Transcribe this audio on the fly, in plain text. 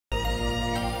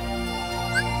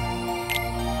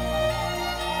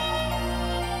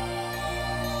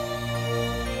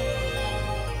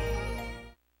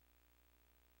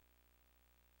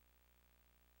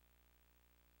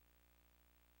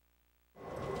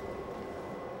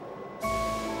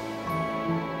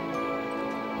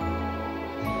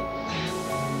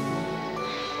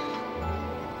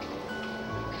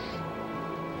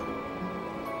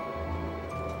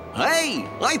Hey,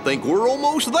 I think we're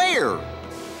almost there.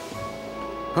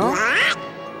 Huh?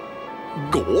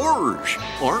 Gorge,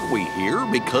 aren't we here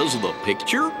because of the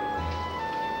picture?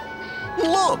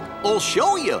 Look, I'll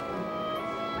show you.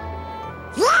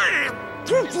 Yeah,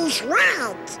 Goofy's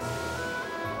right.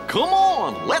 Come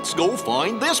on, let's go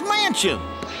find this mansion.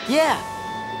 Yeah.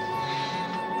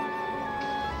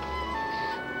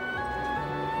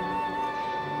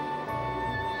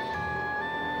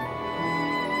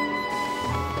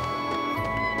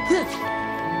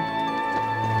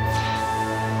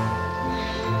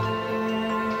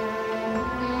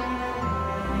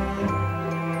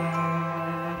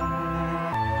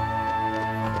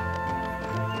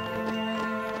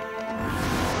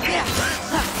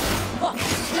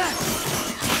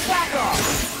 Back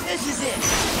off! This is it!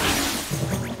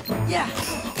 Yeah!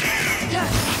 Yeah!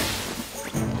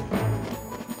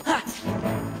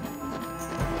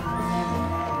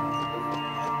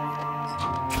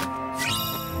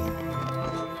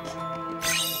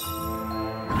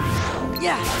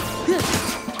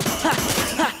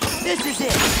 This is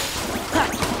it!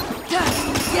 Yeah!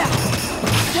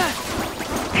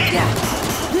 Yeah!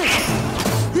 This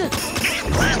is it!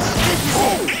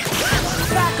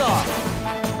 Back off!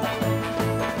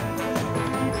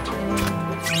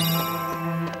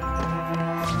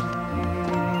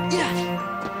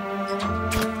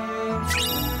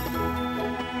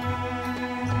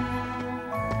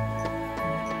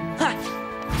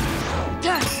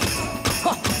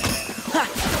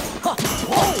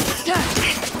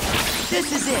 This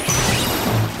is it!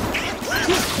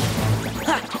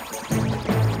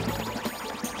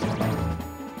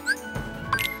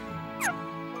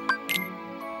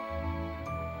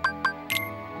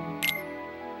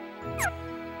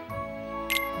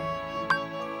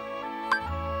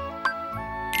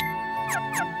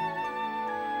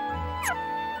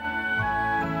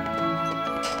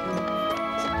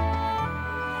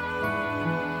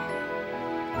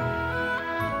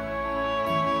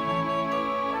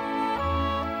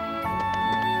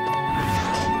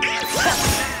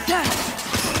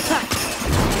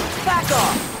 Back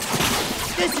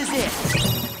off! This is it!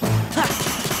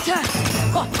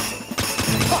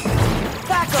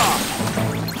 Back off!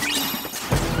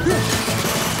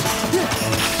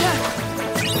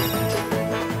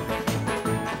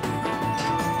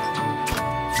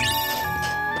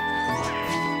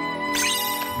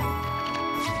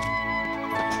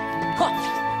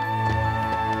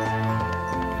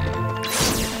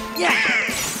 Yeah!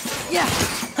 Yeah!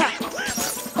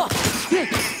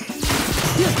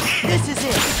 This is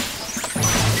it!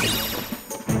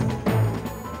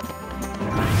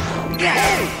 Yeah!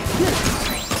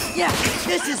 Yeah,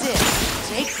 this is it!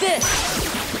 Take this!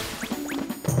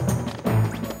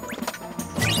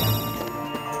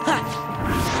 Ha!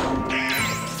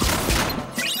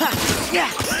 Ha!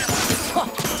 Yeah!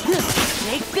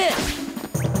 Take this!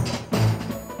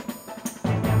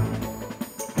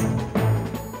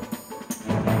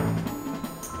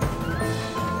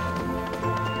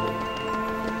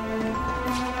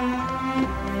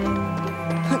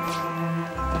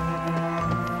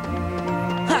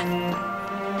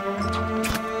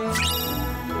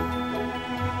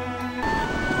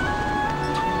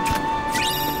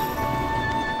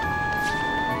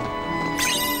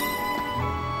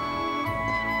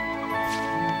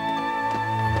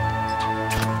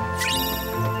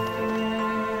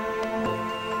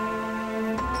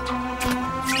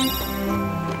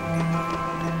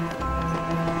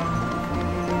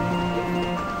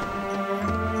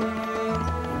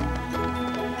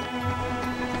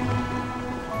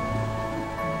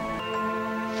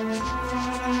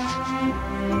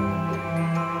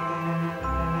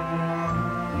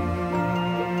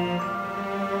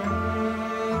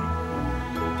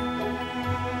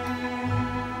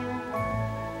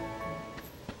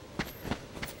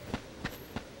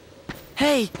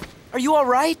 Hey, are you all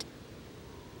right?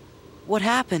 What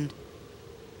happened?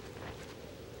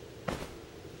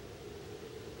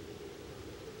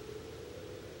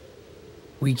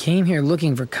 We came here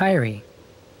looking for Kyrie.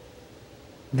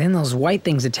 Then those white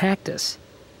things attacked us.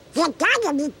 You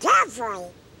gotta be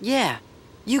careful. Yeah,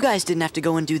 you guys didn't have to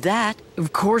go and do that.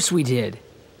 Of course we did.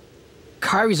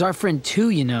 Kyrie's our friend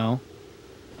too, you know.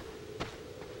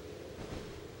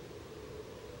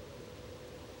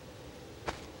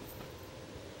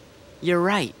 You're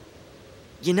right.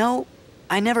 You know,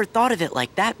 I never thought of it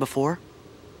like that before.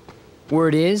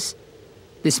 Word is,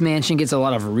 this mansion gets a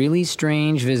lot of really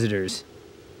strange visitors.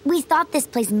 We thought this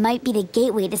place might be the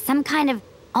gateway to some kind of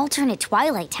alternate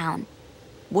Twilight Town.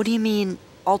 What do you mean,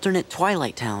 alternate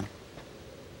Twilight Town?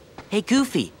 Hey,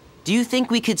 Goofy, do you think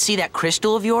we could see that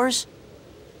crystal of yours?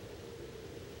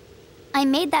 I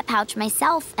made that pouch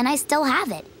myself, and I still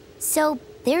have it. So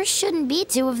there shouldn't be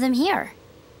two of them here.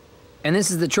 And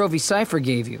this is the trophy Cypher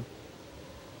gave you.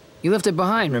 You left it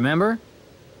behind, remember?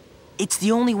 It's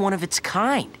the only one of its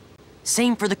kind.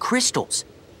 Same for the crystals.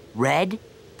 Red,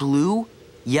 blue,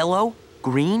 yellow,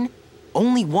 green.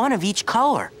 Only one of each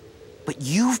color. But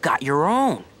you've got your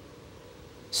own.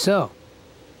 So,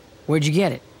 where'd you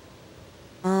get it?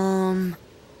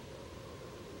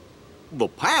 The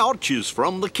pouch is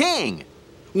from the king.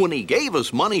 When he gave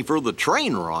us money for the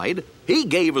train ride, he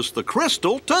gave us the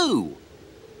crystal too.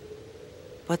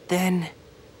 But then,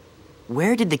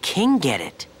 where did the king get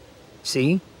it?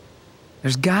 See?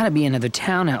 There's gotta be another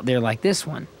town out there like this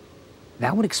one.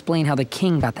 That would explain how the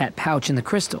king got that pouch and the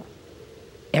crystal.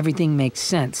 Everything makes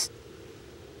sense.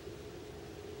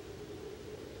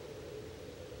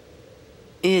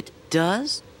 It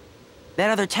does? That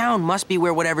other town must be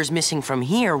where whatever's missing from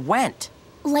here went.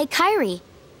 Like Kyrie.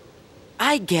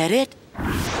 I get it.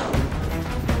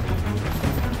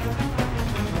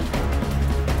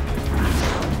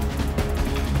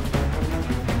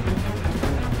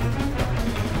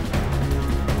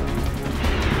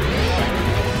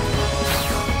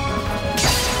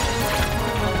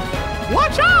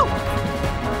 Watch out!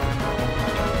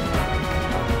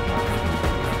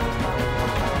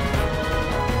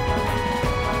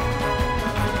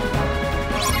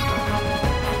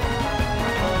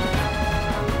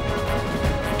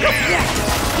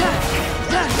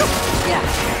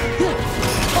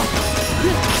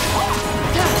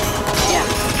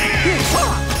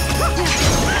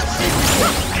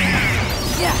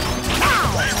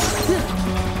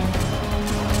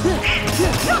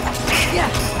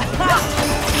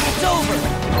 It's over.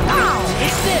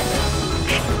 It's this.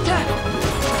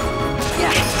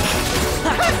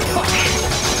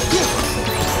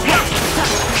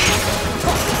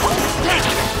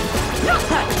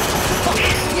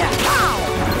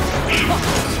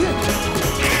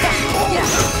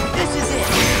 This is it.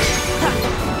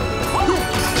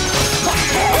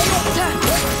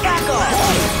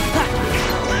 Back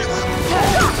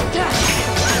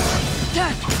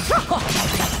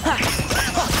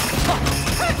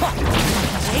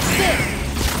Take this.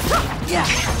 Yeah.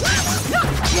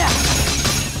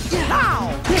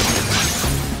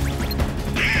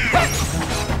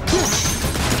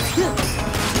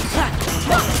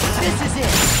 This is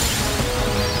it.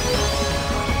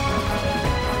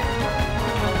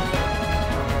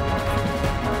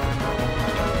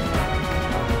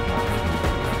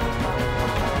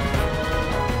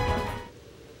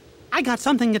 I got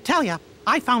something to tell you.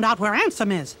 I found out where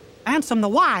Ansem is. Ansem the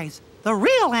Wise. The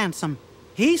real Ansem.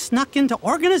 He snuck into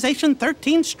Organization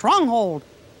 13's stronghold.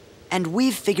 And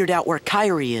we've figured out where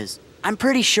Kyrie is. I'm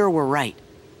pretty sure we're right.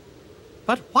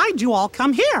 But why'd you all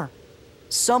come here?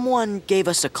 Someone gave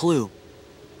us a clue.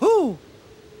 Who?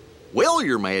 Well,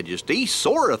 Your Majesty,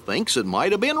 Sora thinks it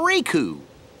might have been Riku.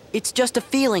 It's just a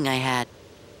feeling I had.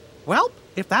 Well,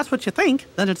 if that's what you think,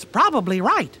 then it's probably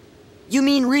right. You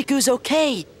mean Riku's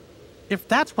okay? If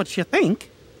that's what you think,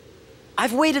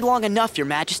 I've waited long enough, Your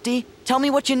Majesty. Tell me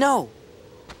what you know.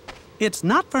 it's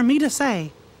not for me to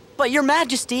say. But Your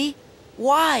Majesty,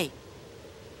 why?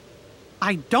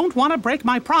 I don't want to break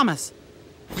my promise.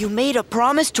 You made a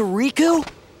promise to Riku?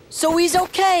 So he's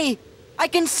okay. I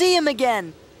can see him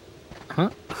again. Huh?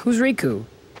 Who's Riku?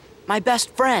 My best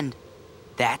friend.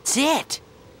 That's it.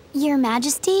 Your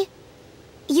Majesty?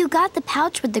 You got the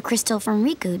pouch with the crystal from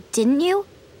Riku, didn't you?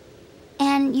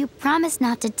 And you promised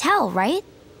not to tell, right?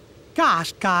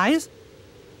 Gosh, guys.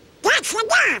 That's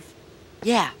enough!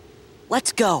 Yeah,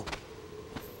 let's go.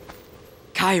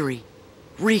 Kyrie,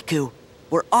 Riku,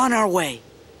 we're on our way.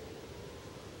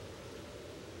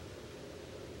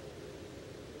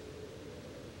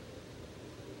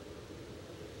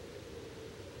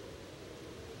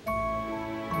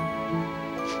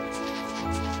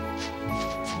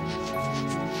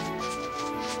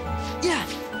 Yeah.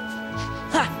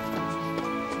 Ha.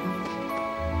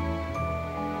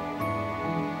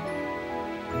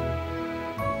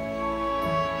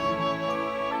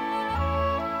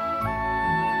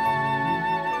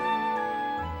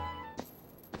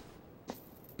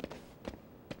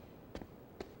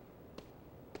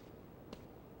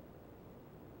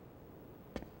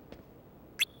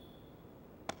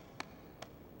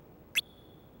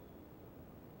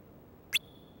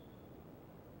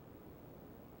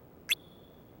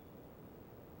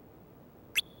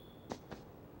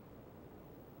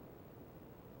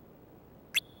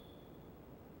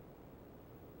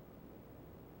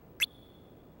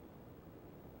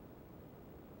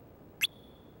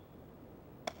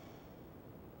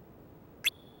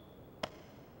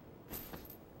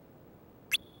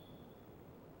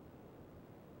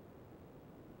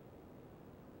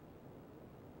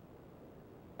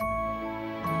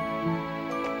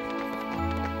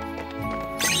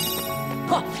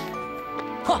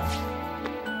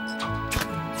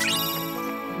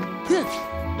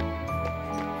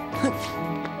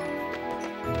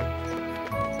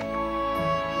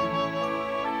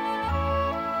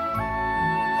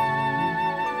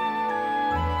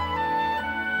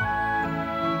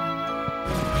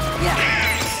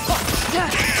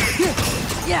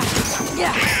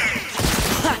 Yeah.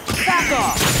 Ha, back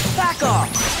off! Back off!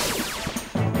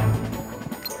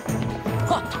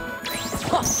 Ha,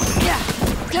 ha,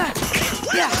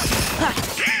 yeah. Ha.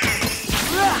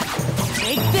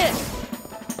 Take this!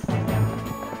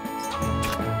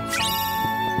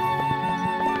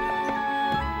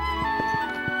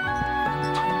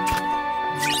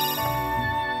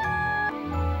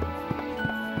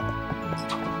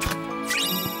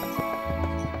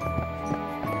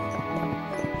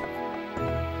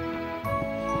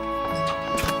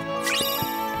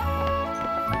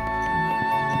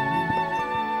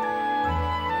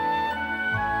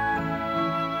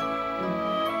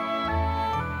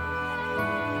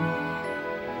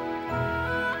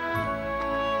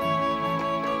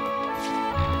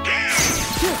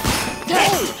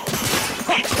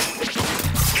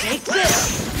 Take this!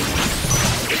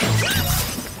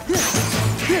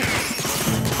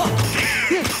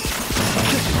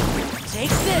 Take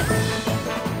this!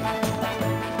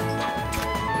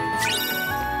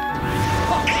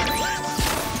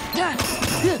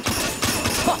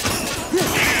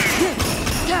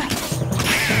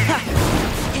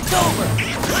 It's over!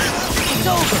 It's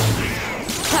over!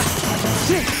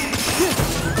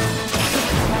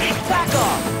 Back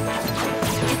off!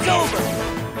 It's over!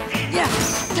 Yeah!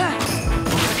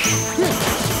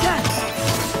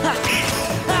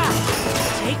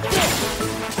 Take this!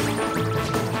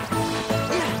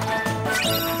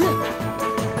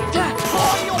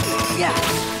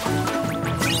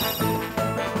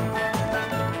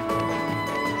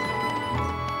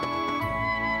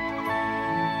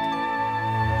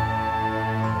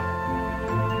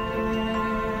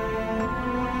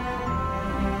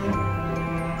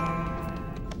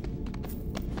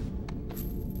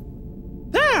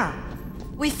 Yeah!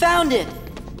 We found it!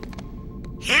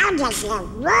 How does it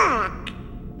work?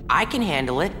 I can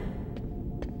handle it.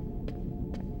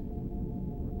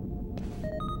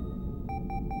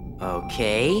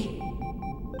 Okay.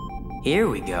 Here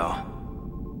we go.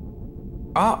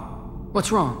 Oh,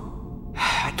 What's wrong?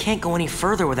 I can't go any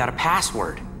further without a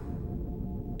password.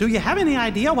 Do you have any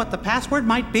idea what the password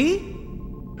might be?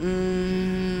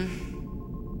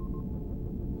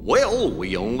 Well,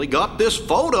 we only got this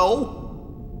photo.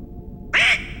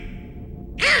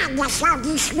 I saw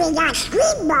this with a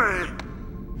screen bar.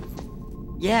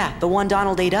 Yeah, the one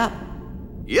Donald ate up.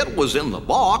 It was in the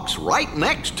box right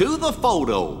next to the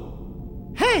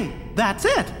photo. Hey, that's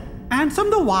it.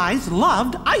 Ansem the Wise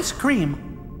loved ice cream.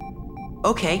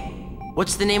 Okay,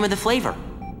 what's the name of the flavor?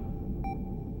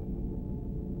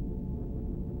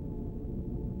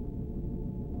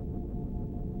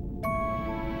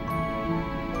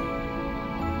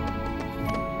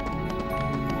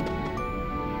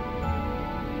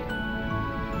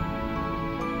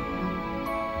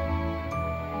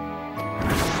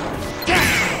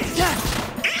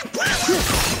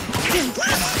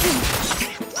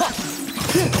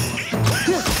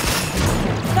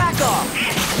 Back off!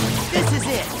 This is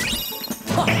it!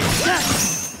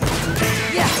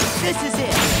 Yeah, this is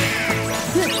it!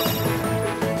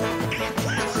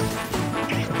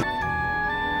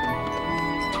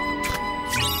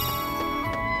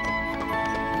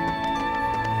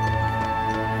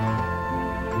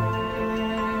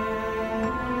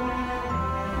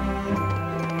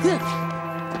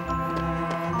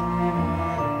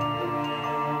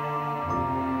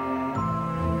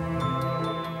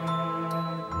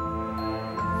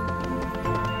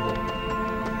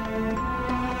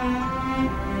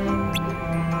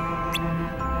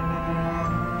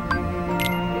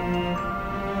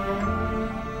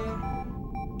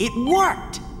 It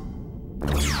worked!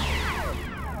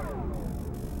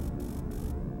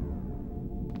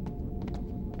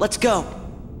 Let's go.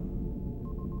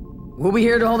 We'll be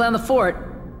here to hold down the fort.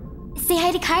 Say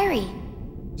hi to Kyrie.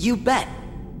 You bet.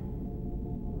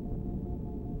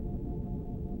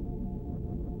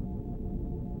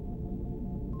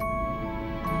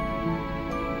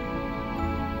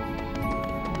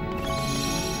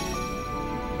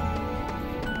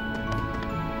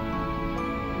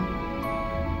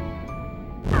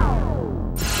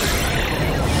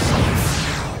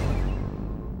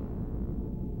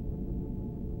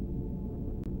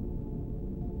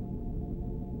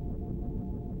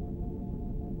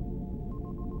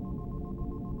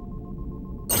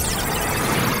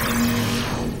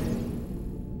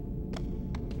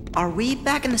 Are we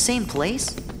back in the same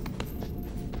place?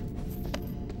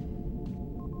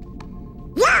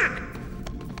 Yeah!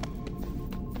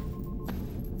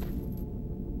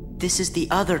 This is the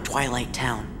other Twilight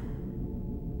Town.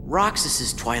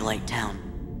 Roxas's Twilight Town.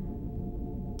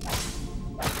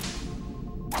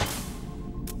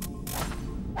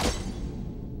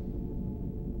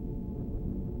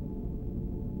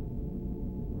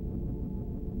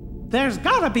 There's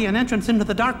gotta be an entrance into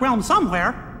the Dark Realm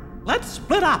somewhere. Let's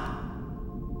split up.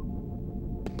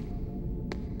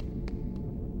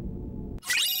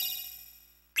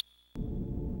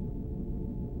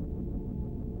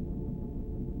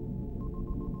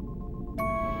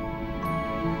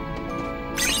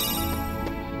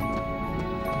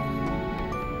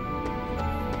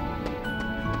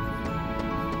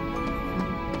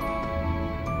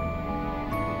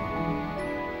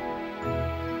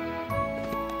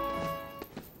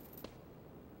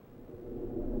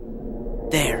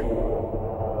 There.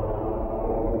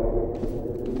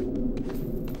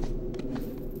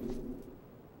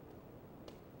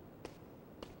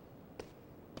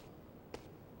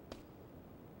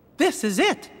 This is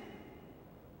it.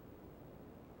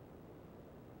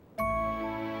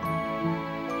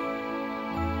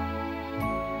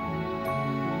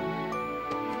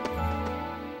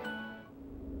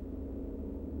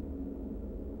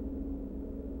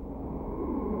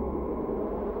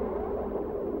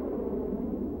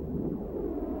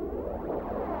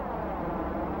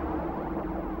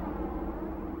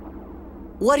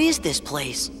 What is this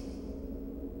place?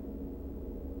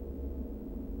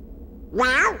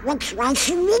 Well, which way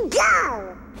should we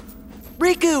go?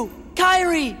 Riku!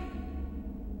 Kairi!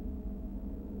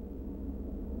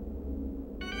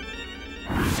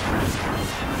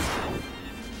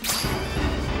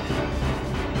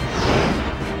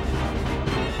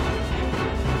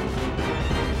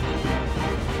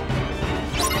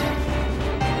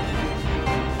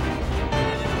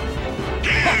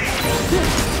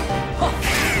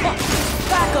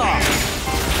 Back off!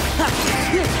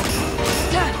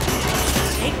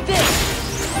 Take this!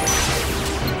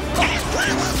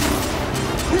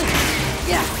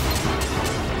 Yeah!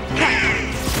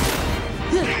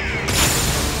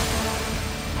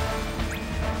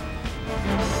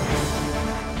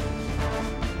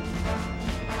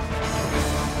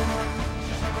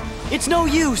 It's no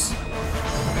use!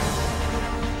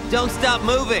 Don't stop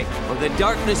moving, or the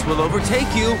darkness will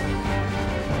overtake you.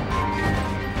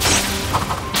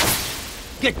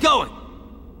 Get going!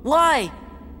 Why?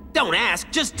 Don't ask,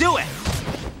 just do it!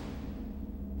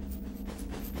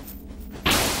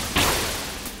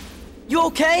 You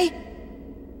okay?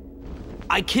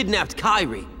 I kidnapped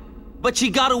Kairi, but she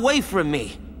got away from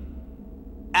me.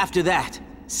 After that,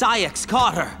 Saïx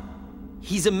caught her.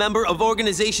 He's a member of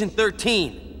Organization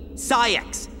 13.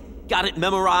 Saïx. Got it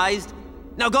memorized?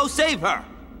 Now go save her!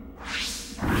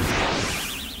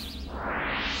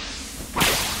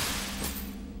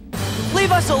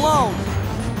 Leave us alone!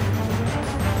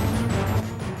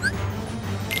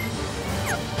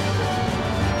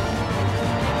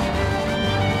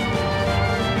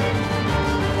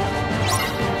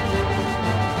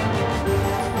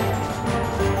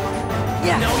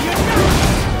 Yeah. No, you're not!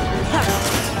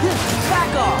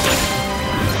 Back off!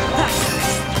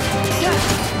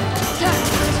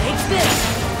 Take this!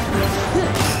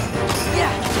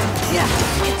 Yeah,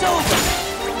 it's over!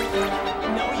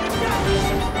 No, you're not!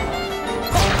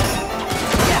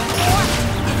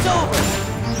 Yeah, it's over!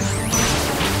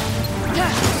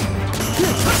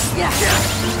 Yeah!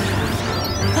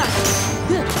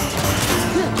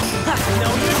 No,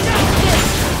 you're not!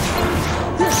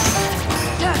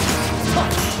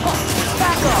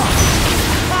 Back off! This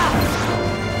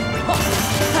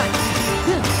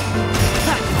is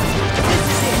it!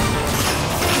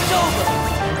 It's over!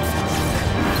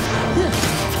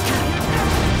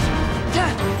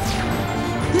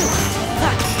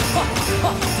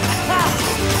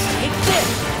 Take this!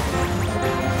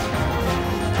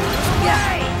 Yeah!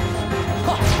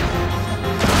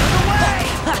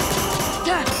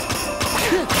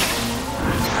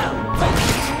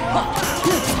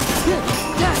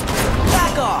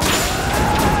 Back off!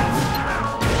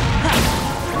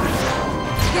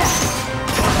 Yeah!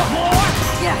 More?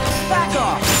 Yeah, back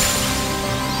off!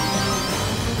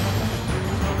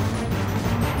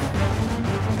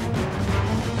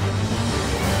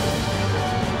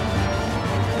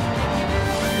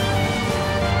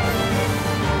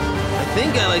 I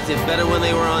think I liked it better when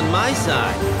they were on my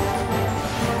side.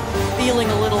 Feeling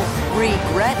a little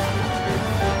regret?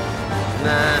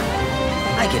 Nah,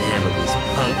 I can handle these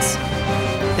punks.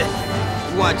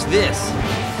 Watch this.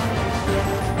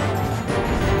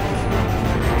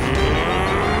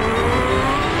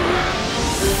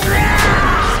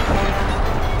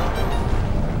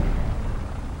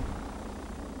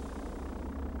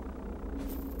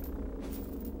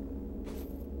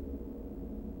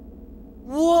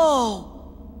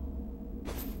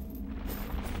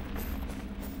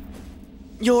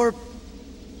 You're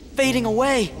fading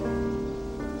away.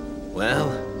 Well,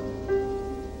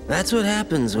 that's what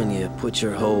happens when you put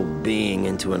your whole being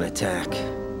into an attack.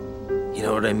 You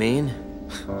know what I mean?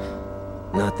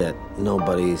 Not that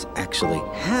nobodies actually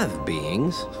have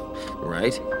beings,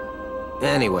 right?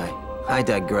 Anyway, I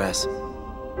digress.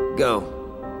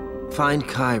 Go. Find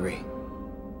Kyrie.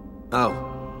 Oh,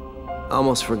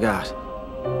 almost forgot.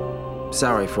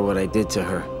 Sorry for what I did to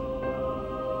her.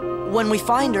 When we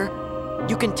find her,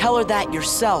 you can tell her that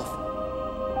yourself.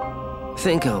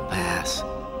 Think I'll pass.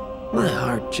 My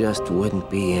heart just wouldn't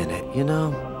be in it, you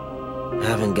know?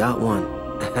 Haven't got one.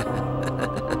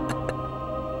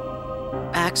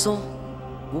 Axel,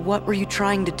 what were you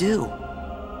trying to do?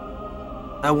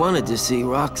 I wanted to see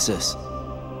Roxas.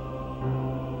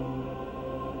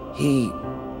 He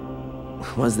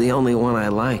was the only one I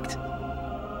liked.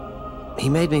 He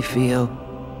made me feel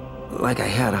like I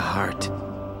had a heart.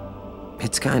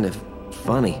 It's kind of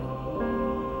funny.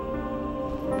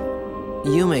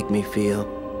 You make me feel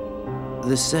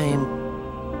the same.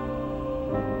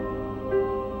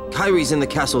 Kyrie's in the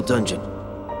castle dungeon.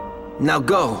 Now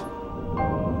go!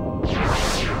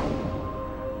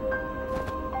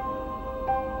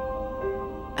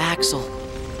 Axel.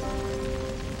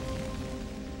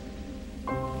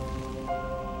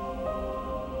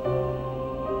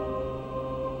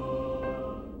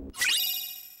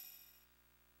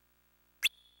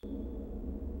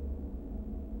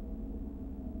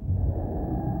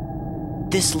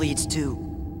 This leads to...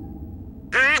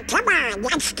 Come on,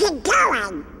 let's get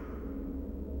going.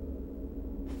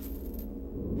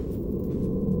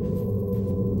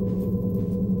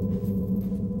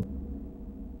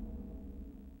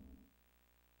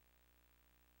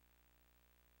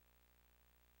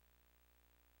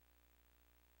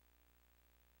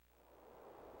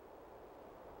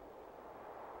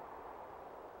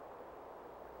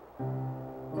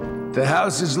 The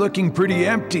house is looking pretty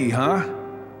empty, huh?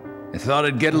 I thought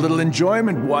I'd get a little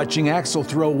enjoyment watching Axel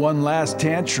throw one last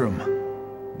tantrum.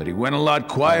 But he went a lot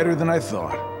quieter than I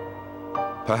thought.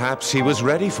 Perhaps he was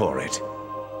ready for it.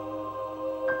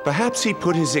 Perhaps he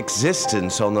put his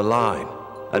existence on the line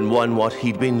and won what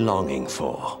he'd been longing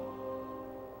for.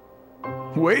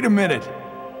 Wait a minute.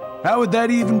 How would that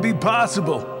even be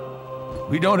possible?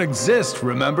 We don't exist,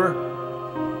 remember?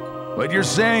 What you're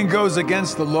saying goes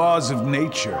against the laws of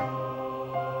nature.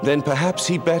 Then perhaps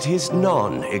he bet his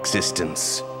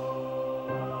non-existence.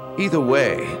 Either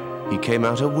way, he came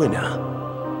out a winner.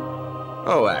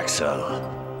 Oh, Axel.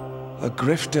 A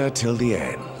grifter till the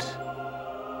end.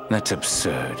 That's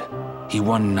absurd. He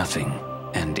won nothing,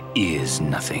 and is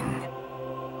nothing.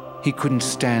 He couldn't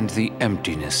stand the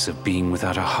emptiness of being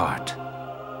without a heart,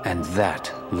 and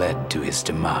that led to his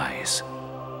demise.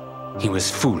 He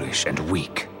was foolish and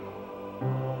weak.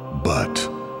 But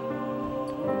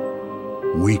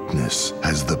weakness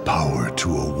has the power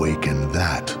to awaken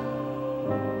that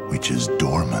which is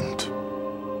dormant.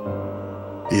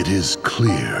 It is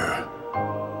clear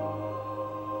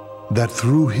that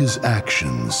through his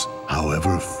actions,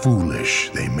 however foolish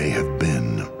they may have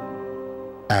been,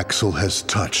 Axel has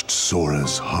touched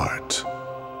Sora's heart.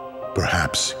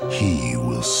 Perhaps he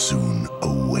will soon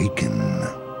awaken.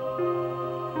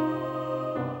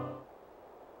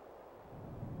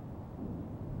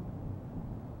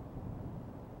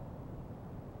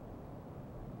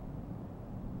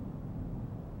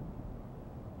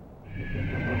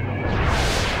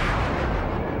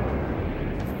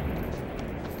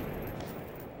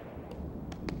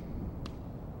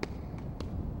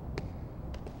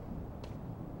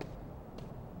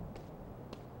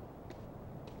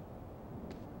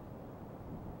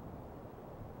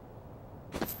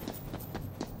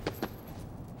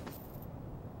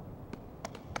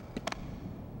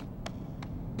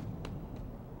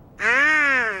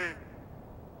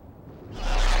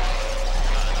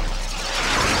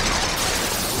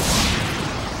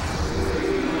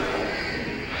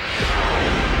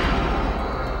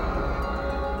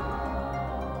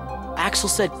 Axel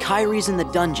said Kyrie's in the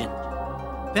dungeon.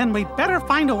 Then we'd better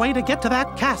find a way to get to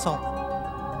that castle.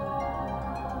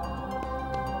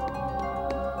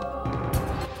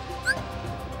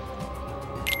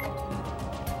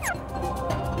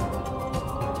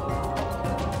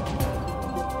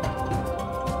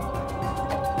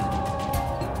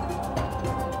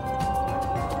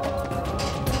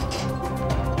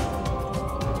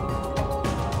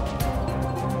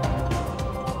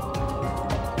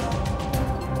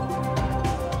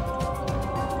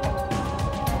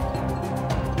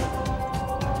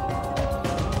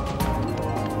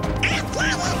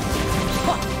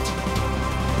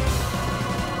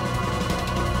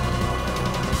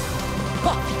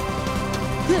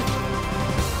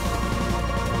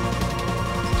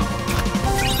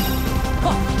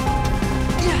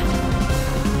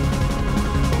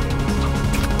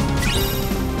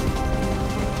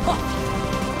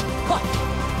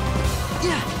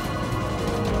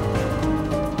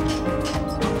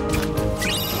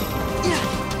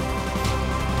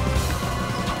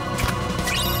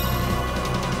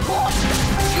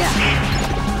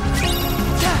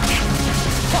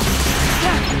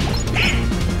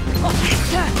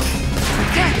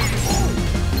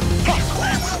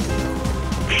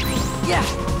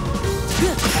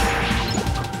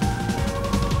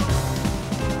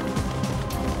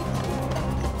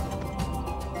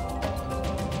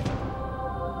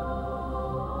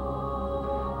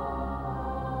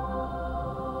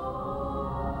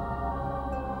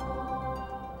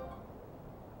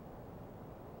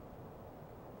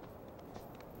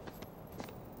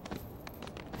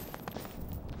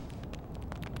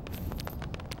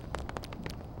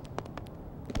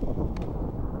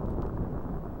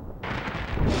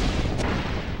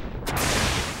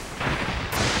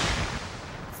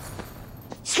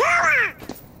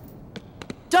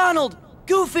 Donald!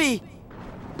 Goofy!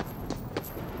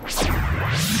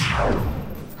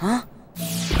 Huh?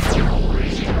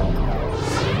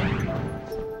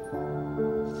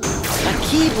 A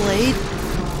keyblade?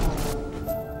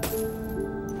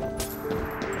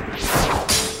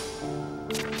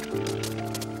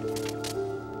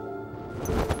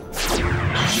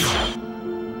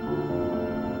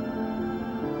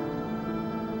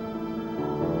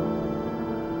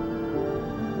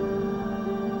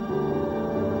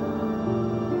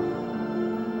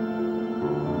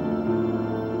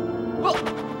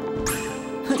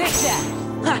 Take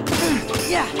that!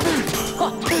 Yeah!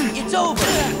 It's over!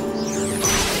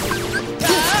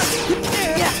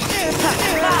 Yeah!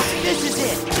 This is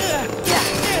it! Yeah!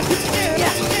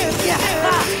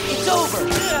 It's over!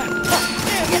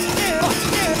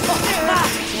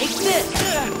 Take this!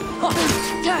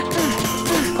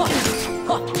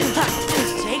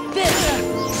 Take this!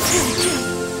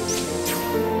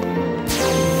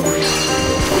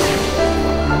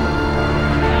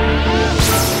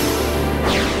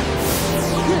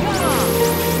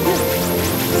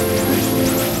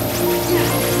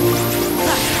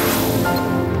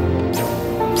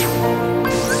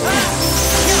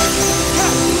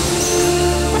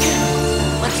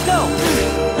 Let's go!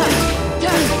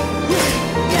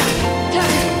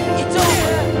 It's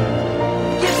over!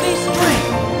 Give me strength!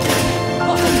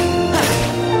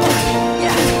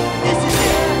 Yeah, this is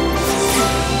it!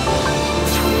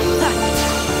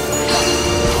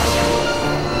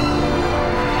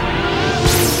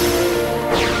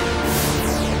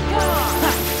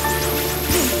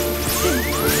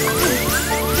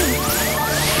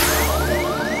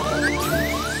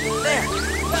 There!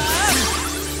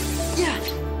 Yeah!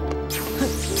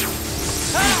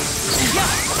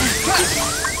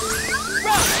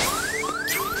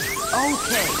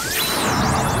 Okay.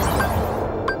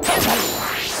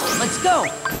 Let's go.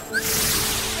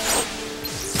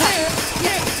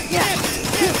 Yeah.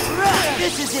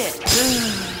 This is it.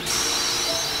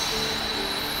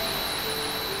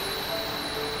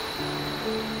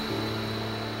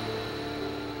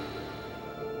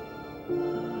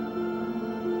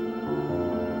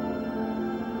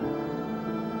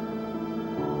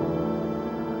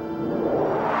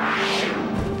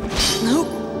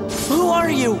 Who are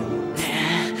you?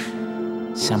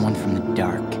 Someone from the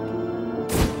dark.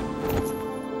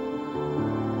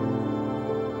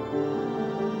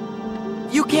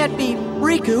 You can't be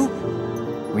Riku.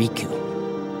 Riku.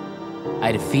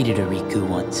 I defeated a Riku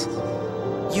once.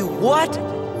 You what?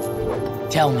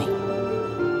 Tell me.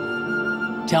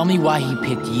 Tell me why he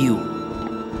picked you.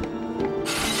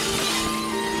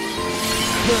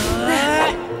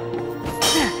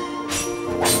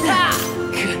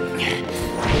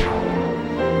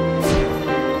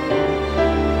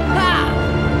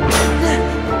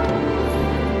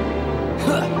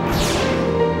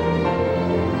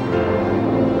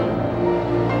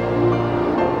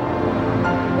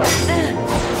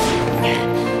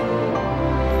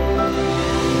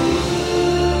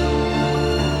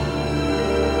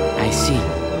 I see.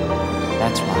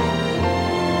 That's why.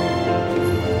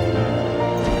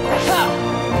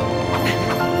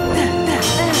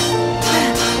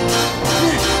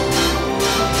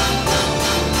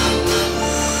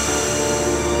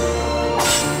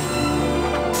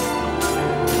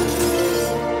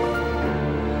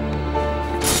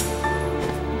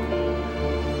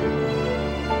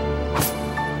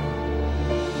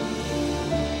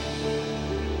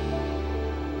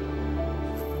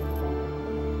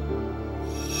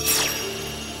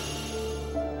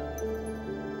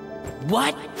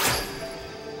 What?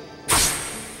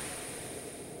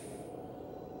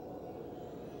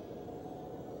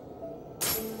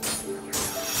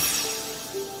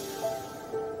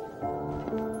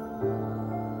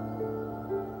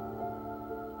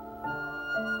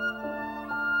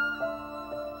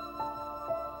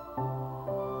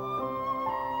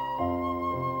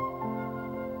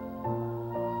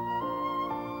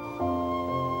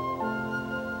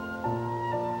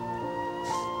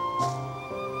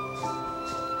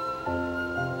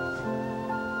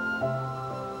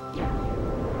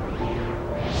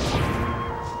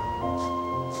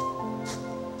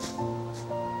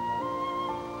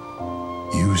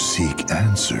 You seek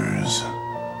answers.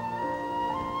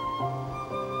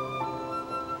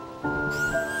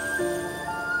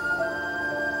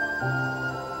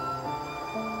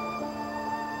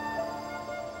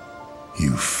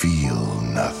 You feel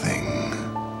nothing.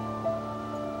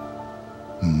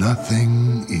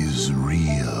 Nothing is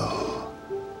real.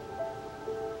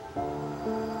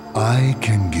 I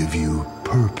can give you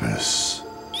purpose.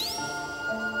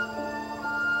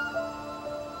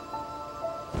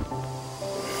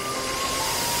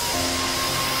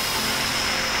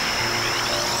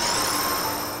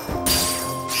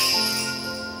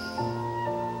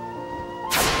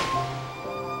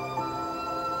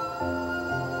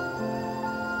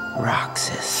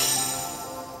 Roxas.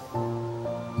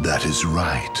 That is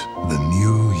right, the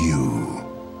new you.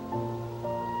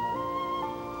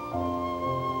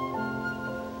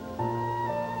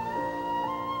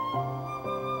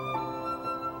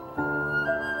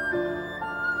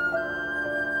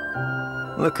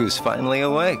 Look who's finally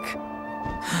awake.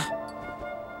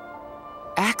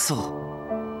 Axel.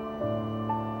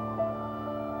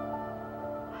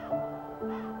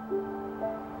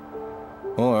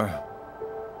 Or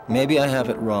maybe I have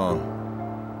it wrong.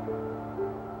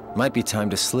 Might be time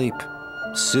to sleep.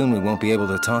 Soon we won't be able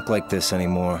to talk like this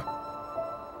anymore.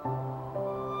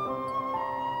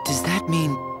 Does that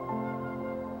mean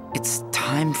it's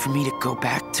time for me to go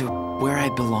back to where I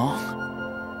belong?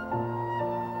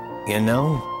 You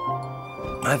know,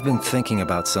 I've been thinking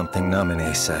about something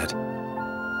Naminé said.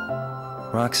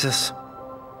 Roxas,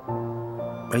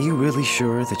 are you really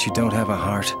sure that you don't have a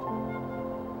heart?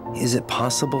 Is it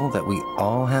possible that we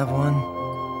all have one?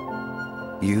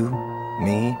 You,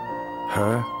 me,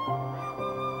 her?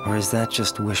 Or is that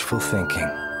just wishful thinking?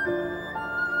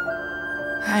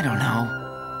 I don't know.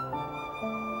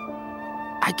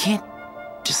 I can't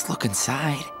just look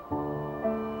inside.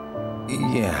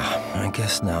 Yeah, I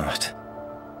guess not.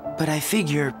 But I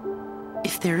figure,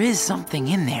 if there is something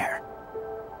in there,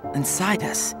 inside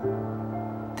us,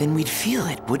 then we'd feel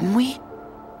it, wouldn't we?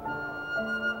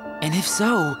 And if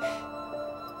so...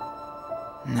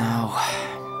 No,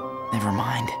 never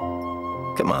mind.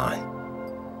 Come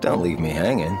on, don't leave me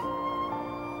hanging.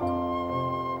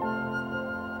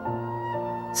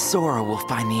 Sora will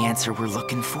find the answer we're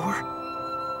looking for.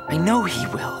 I know he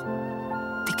will,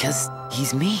 because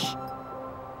he's me.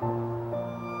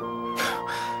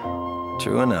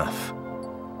 True enough.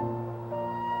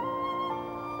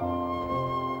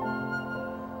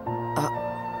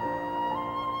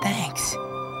 Thanks.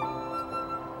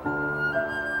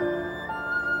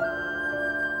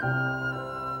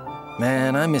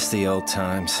 Man, I miss the old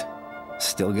times.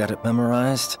 Still got it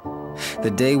memorized? The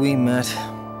day we met,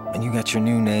 and you got your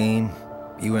new name,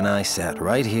 you and I sat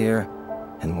right here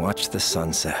and watched the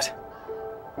sunset.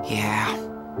 Yeah.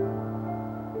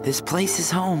 This place is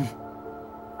home.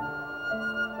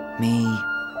 Me,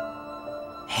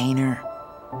 Hayner,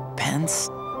 Pence,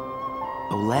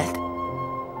 Olette.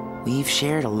 We've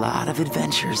shared a lot of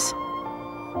adventures.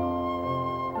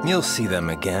 You'll see them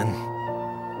again.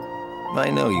 I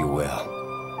know you will.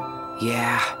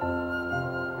 Yeah.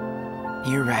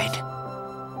 You're right.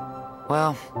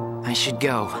 Well, I should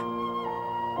go.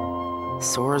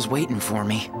 Sora's waiting for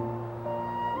me.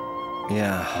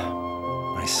 Yeah,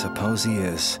 I suppose he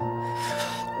is.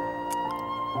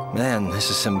 Man, this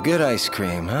is some good ice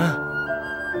cream, huh?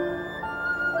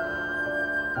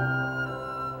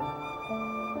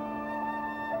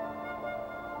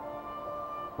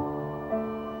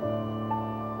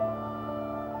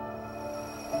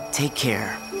 Take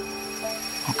care,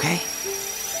 okay?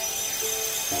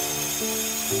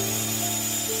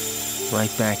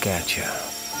 Right back at you,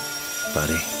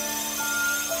 buddy.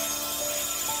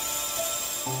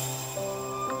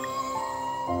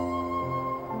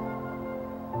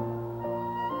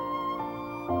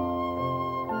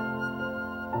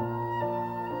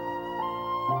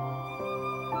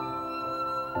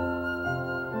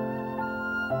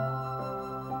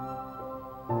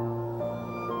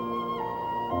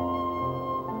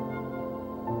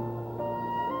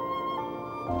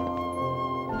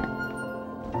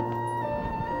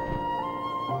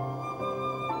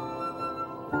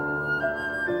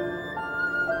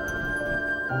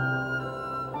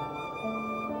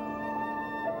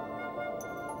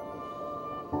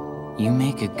 You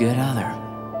make a good other.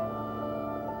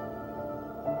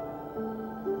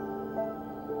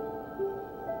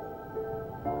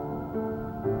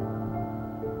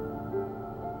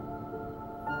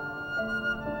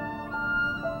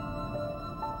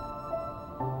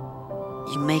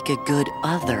 You make a good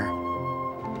other.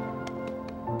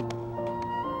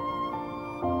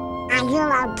 Are you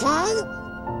okay?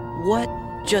 What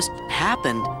just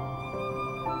happened?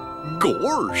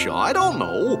 Gosh, I don't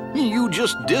know. You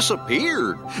just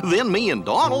disappeared. Then me and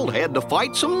Donald had to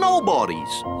fight some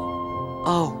nobodies.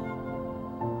 Oh.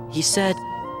 He said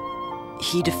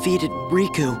he defeated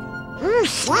Riku. Who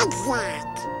said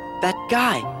that? That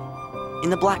guy in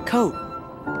the black coat.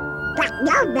 But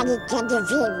nobody can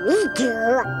defeat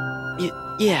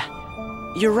Riku. Yeah,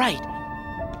 you're right.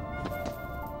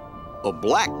 A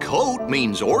black coat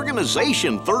means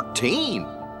Organization 13.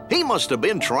 He must have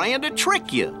been trying to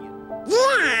trick you.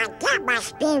 Yeah, that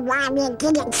must be why we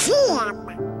didn't see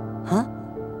him. Huh?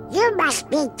 You must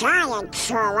be tired,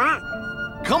 Sora.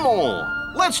 Come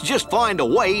on, let's just find a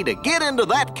way to get into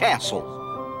that castle.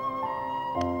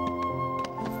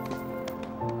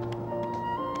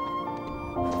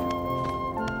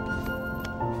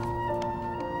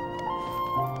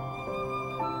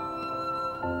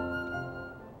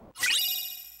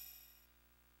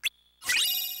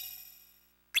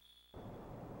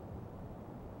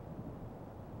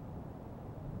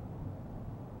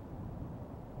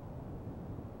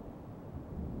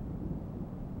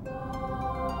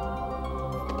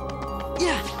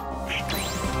 Yeah.